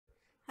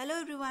Hello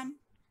everyone.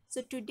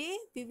 So today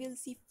we will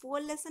see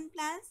 4 lesson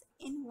plans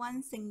in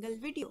one single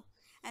video,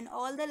 and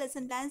all the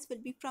lesson plans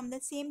will be from the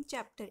same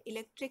chapter,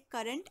 electric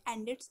current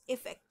and its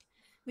effect,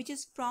 which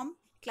is from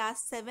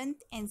class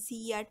 7th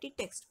NCERT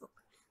textbook.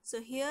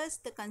 So here's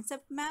the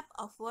concept map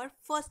of our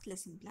first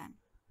lesson plan.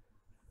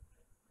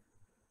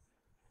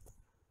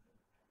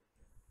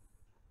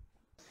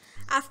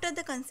 After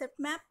the concept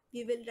map,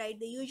 we will write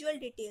the usual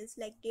details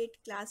like date,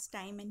 class,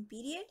 time and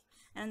period,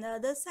 and on the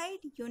other side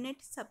unit,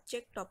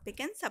 subject, topic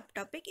and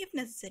subtopic if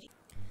necessary.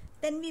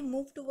 Then we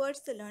move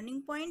towards the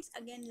learning points.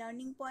 Again,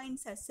 learning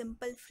points are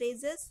simple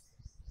phrases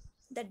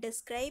that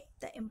describe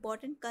the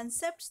important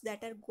concepts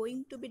that are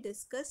going to be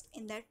discussed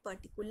in that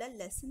particular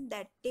lesson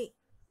that day.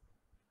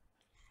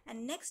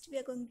 And next we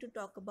are going to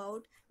talk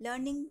about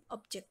learning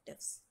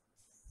objectives.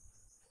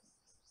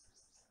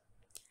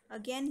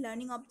 Again,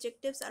 learning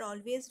objectives are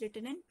always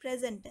written in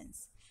present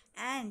tense,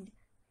 and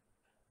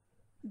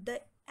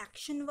the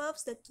action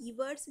verbs, the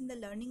keywords in the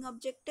learning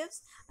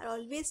objectives are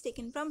always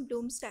taken from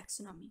Bloom's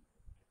taxonomy.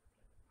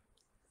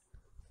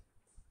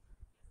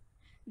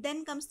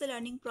 Then comes the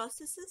learning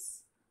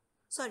resources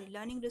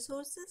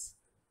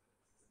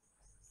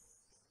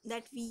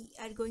that we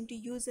are going to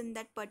use in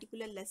that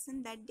particular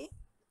lesson that day.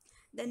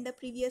 Then the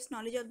previous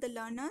knowledge of the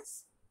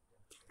learners,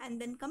 and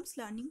then comes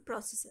learning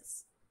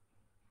processes.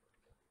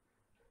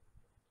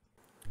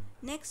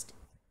 Next,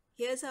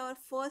 here's our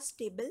first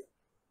table.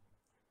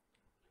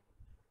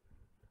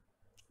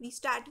 We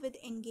start with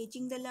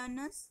engaging the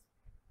learners.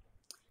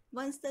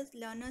 Once the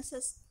learners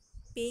are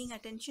paying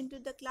attention to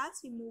the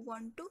class, we move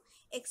on to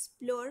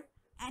explore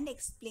and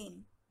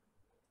explain.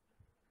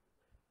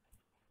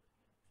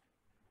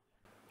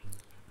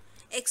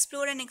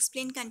 Explore and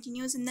explain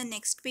continues in the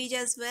next page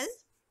as well.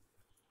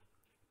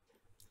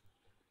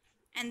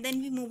 And then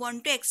we move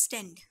on to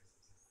extend.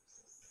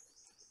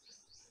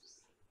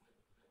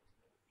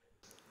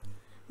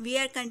 We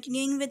are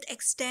continuing with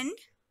extend.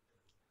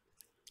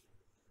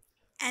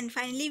 And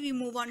finally we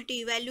move on to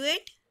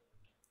evaluate.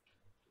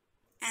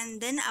 And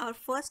then our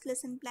first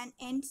lesson plan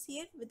ends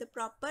here with a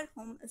proper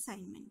home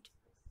assignment.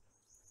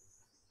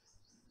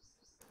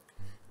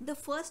 The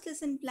first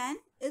lesson plan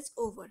is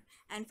over,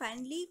 and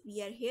finally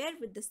we are here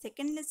with the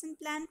second lesson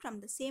plan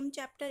from the same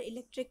chapter,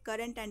 electric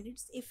current and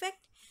its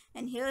effect.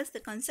 And here's the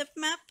concept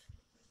map.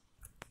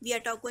 We are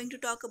going to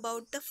talk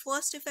about the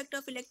first effect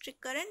of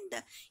electric current,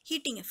 the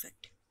heating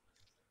effect.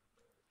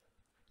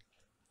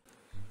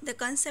 The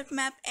concept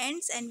map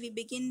ends and we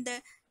begin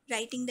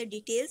writing the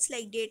details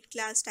like date,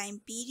 class,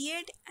 time,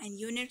 period and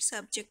unit,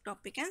 subject,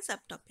 topic and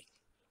subtopic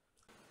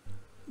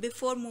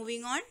before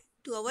moving on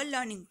to our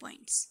learning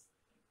points.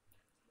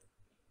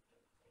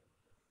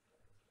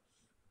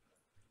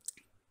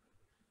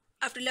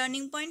 After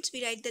learning points,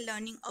 we write the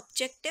learning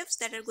objectives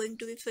that are going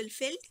to be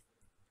fulfilled.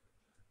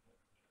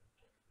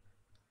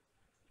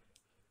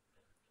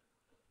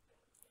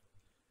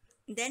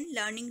 Then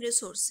learning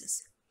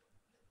resources.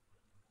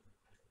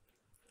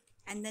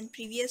 And then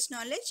previous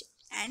knowledge,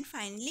 and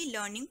finally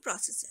learning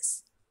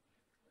processes.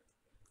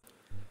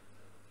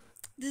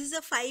 This is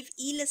a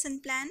 5E lesson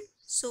plan.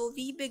 So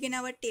we begin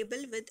our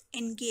table with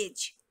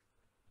engage.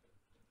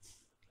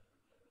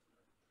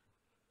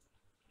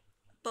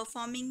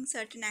 Performing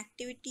certain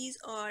activities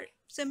or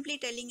simply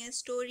telling a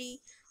story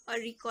or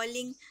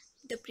recalling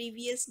the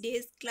previous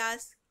day's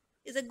class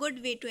is a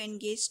good way to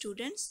engage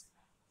students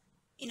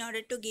in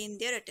order to gain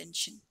their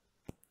attention.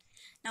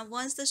 Now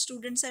once the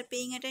students are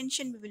paying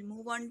attention, we will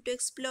move on to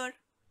explore.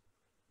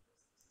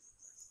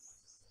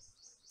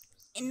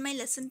 In my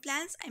lesson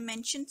plans, I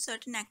mentioned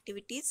certain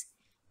activities.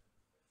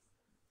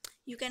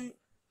 You can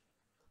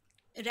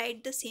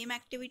write the same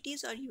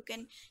activities, or you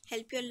can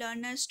help your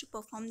learners to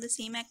perform the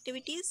same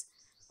activities,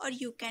 or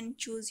you can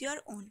choose your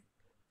own.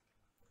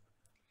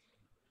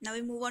 Now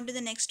we move on to the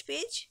next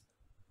page.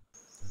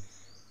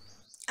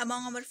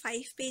 Among our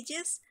 5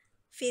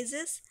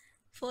 phases,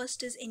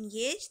 first is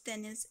engage,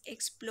 then is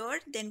explore,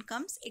 then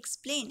comes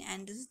explain,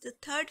 and this is the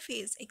third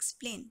phase,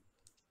 explain.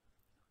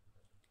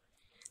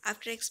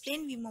 After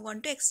explain, we move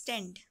on to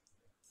extend.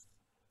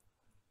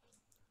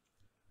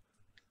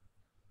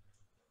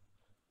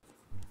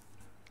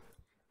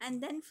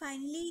 And then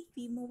finally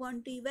we move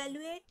on to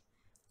evaluate,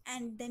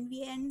 and then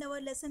we end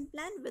our lesson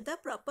plan with a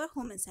proper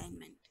home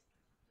assignment.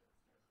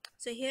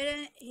 So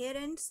here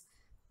ends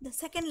the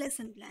second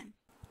lesson plan,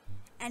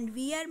 and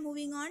we are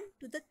moving on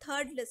to the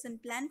third lesson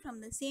plan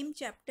from the same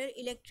chapter,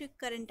 electric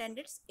current and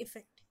its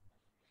effect.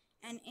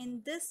 And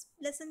in this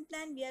lesson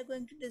plan we are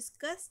going to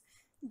discuss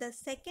the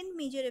second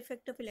major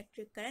effect of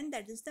electric current,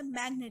 that is the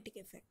magnetic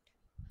effect.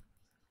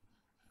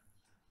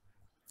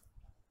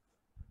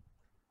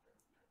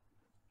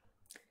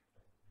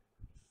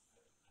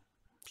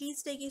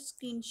 Please take a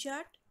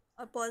screenshot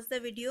or pause the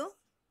video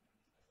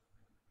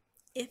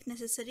if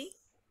necessary.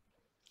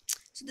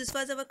 So this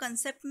was our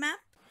concept map,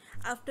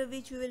 after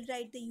which we will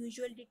write the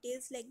usual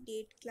details like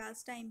date,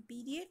 class, time,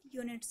 period,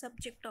 unit,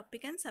 subject,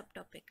 topic and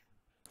subtopic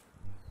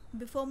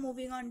before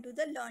moving on to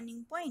the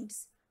learning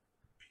points.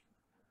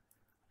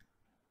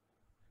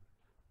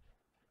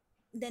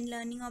 Then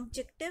learning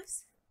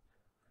objectives,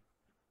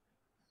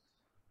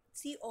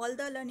 See, all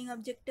the learning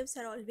objectives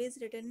are always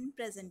written in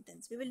present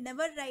tense. We will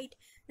never write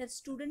that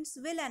students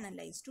will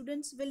analyze,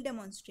 students will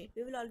demonstrate.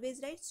 We will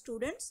always write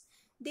students,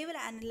 they will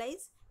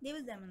analyze, they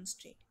will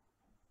demonstrate.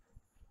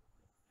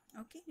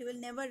 Okay, we will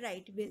never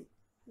write will.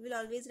 We will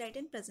always write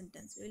in present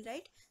tense. We will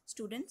write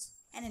students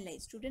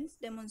analyze, students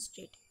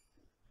demonstrate.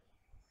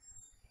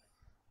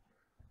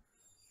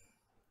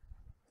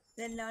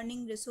 Then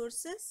learning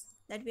resources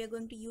that we are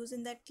going to use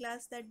in that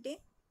class that day,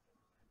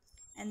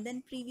 and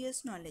then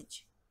previous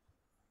knowledge,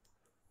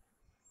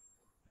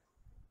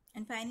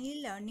 and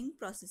finally learning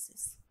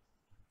processes.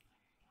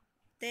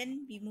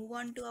 Then we move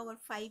on to our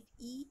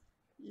 5E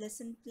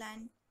lesson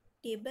plan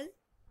table.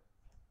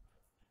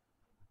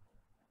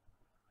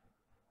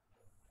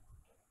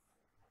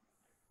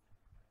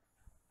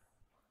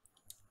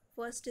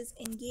 First is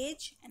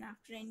engage, and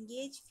after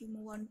engage we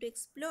move on to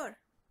explore.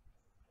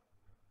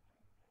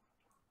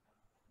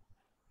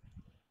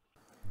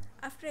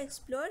 After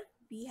explore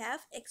we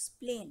have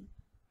explain.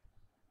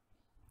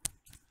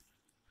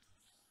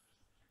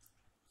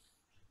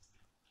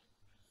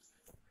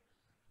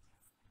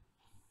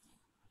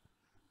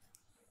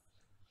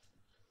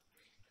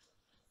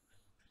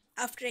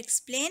 After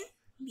explain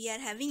we are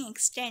having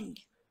extend.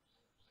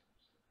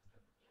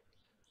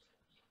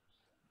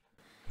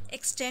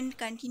 Extend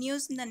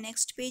continues in the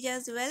next page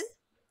as well.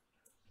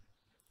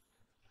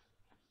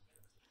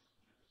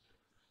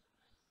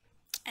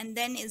 And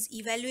then is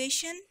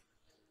evaluation,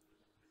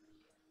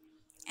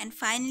 and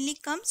finally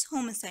comes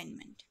home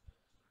assignment.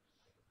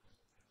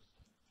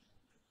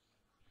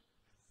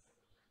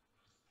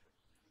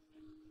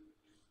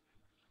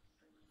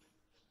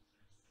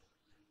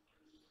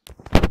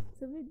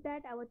 So with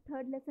that our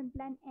third lesson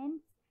plan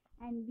ends,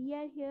 and we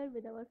are here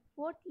with our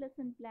fourth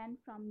lesson plan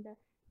from the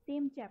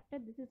same chapter.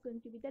 This is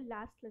going to be the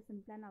last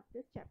lesson plan of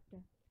this chapter.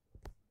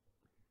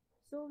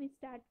 So we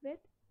start with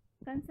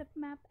concept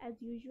map as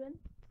usual,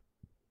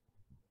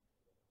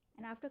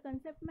 and after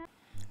concept map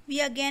we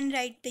again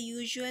write the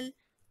usual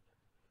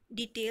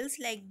details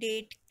like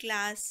date,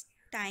 class,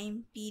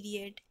 time,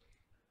 period,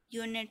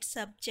 unit,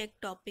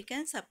 subject, topic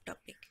and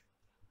subtopic.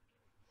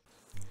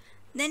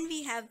 Then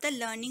we have the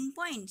learning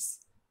points,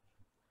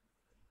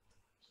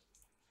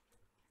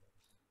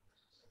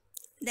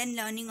 then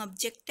learning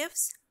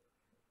objectives,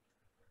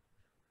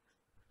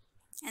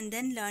 and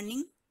then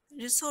learning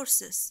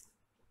resources,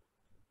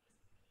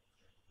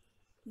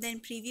 then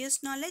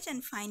previous knowledge,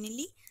 and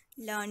finally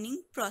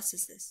learning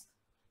processes.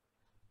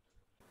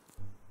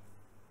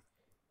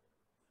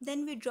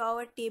 Then we draw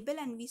a table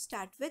and we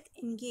start with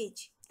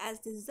engage, as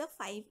this is a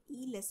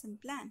 5E lesson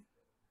plan.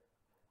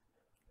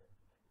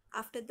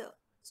 After the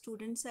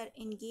students are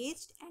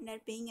engaged and are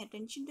paying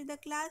attention to the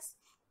class,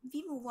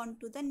 we move on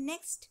to the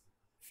next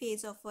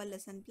phase of our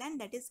lesson plan,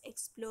 that is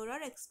explore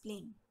or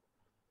explain.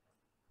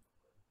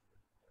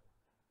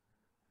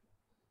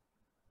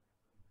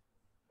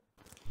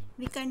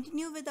 We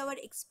continue with our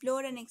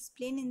explore and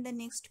explain in the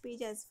next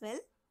page as well.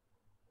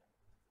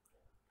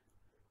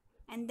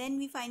 And then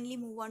we finally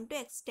move on to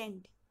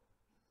extend.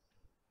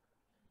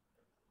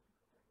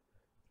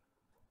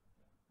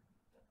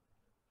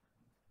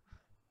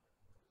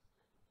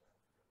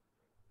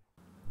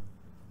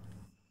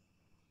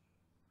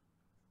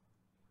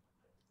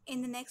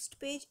 In the next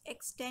page,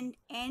 extend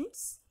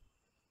ends.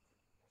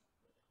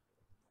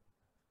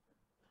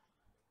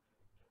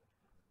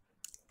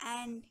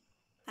 And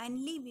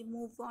finally we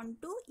move on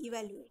to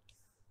evaluate.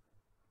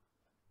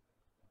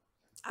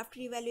 After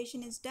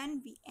evaluation is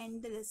done, we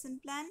end the lesson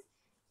plan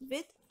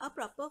with a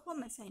proper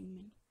home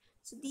assignment.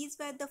 So these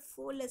were the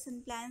 4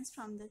 lesson plans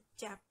from the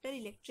chapter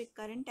Electric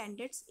Current and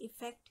its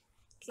Effect,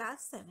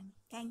 class 7.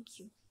 Thank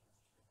you.